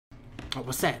Oh,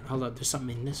 what's that? Hold up, there's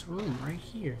something in this room right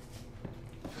here.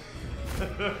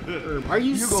 Are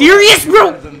you serious,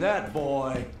 bro? Than that,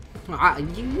 boy.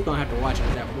 You don't have to watch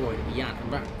out that boy, to be honest,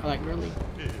 bro. Like, really?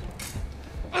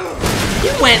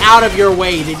 You went out of your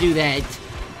way to do that.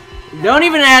 Don't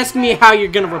even ask me how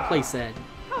you're gonna replace that.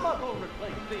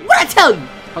 What'd I tell you?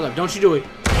 Hold up, don't you do it.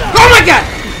 Oh my god!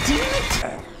 Damn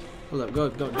it! Hold up, go,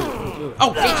 do it.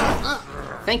 Oh,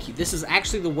 bitch! Thank you. This is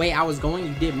actually the way I was going.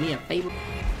 You did me a favor.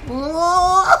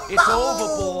 Oh, it's over,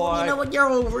 boy. You know what? You're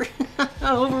over.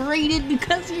 Overrated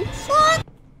because you suck.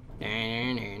 No!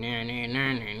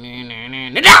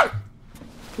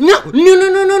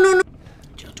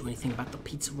 Did y'all do anything about the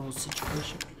pizza roll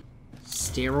situation?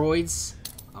 Steroids?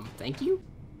 Thank you?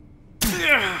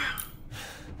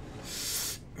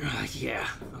 Yeah,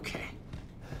 okay.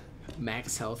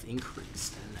 Max health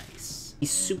increased. Nice.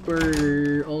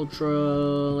 Super ultra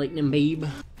lightning babe.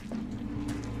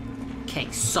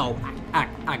 Okay, so I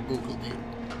googled it.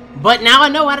 But now I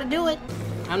know how to do it.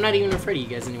 I'm not even afraid of you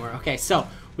guys anymore. Okay, so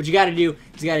what you gotta do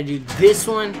is you gotta do this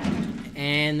one,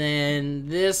 and then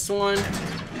this one,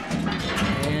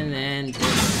 and then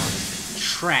this one.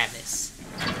 Travis.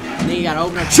 And then you gotta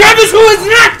open up Travis, who is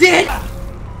not dead!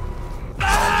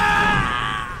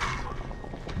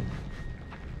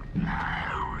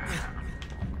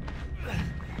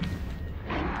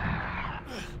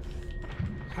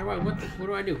 How do I, what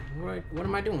do I do? What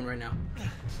am I doing right now? I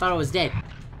thought I was dead.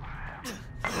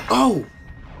 Oh!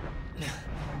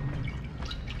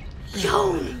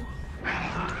 Yo!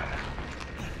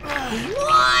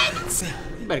 What?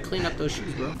 You better clean up those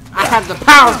shoes, bro. I have the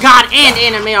power of God and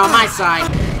anime on my side.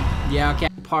 Yeah, okay.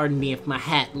 Pardon me if my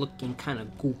hat looking kind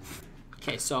of goof.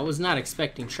 Okay, so I was not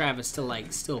expecting Travis to,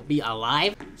 like, still be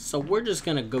alive. So we're just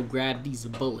gonna go grab these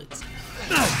bullets.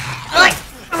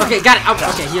 Okay, got it. Oh,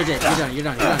 okay, you're dead. You're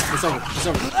done. It's over. It's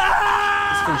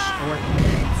finished.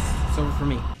 It's over for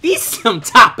me. These some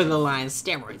top of the line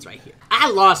steroids right here. I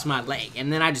lost my leg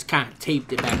and then I just kind of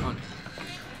taped it back on it.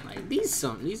 Like these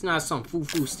not some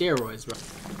foo-foo steroids, bro.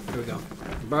 Here we go.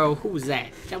 Bro, who was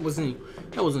that? That wasn't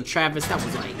Travis. That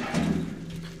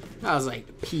was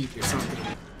like Pete or something.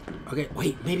 Okay,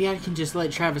 wait, maybe I can just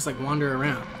let Travis like wander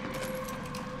around.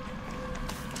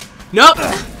 Nope!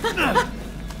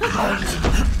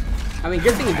 I mean,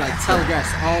 good thing he like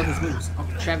telegraphs all his moves. Oh,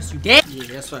 Travis, you dead? Yeah,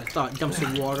 that's what I thought. Dump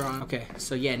some water on. Okay,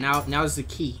 so yeah, now is the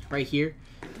key right here,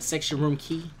 section room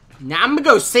key. Now I'm gonna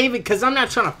go save it because I'm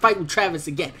not trying to fight with Travis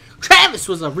again. Travis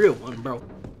was a real one, bro.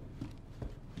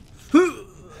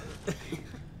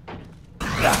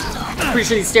 Pretty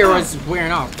sure these steroids is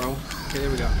wearing off, bro. Okay,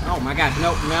 there we go. Oh my god,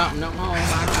 nope. Oh my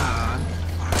god.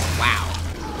 Wow.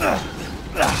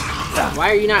 Why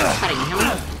are you not cutting him?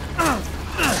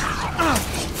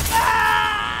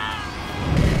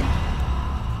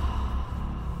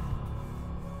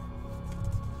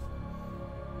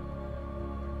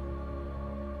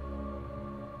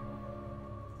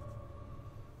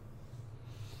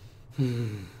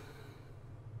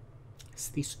 It's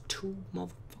these two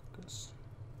motherfuckers.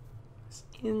 It's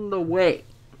in the way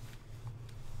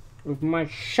of my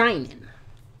shining.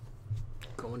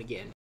 Going again.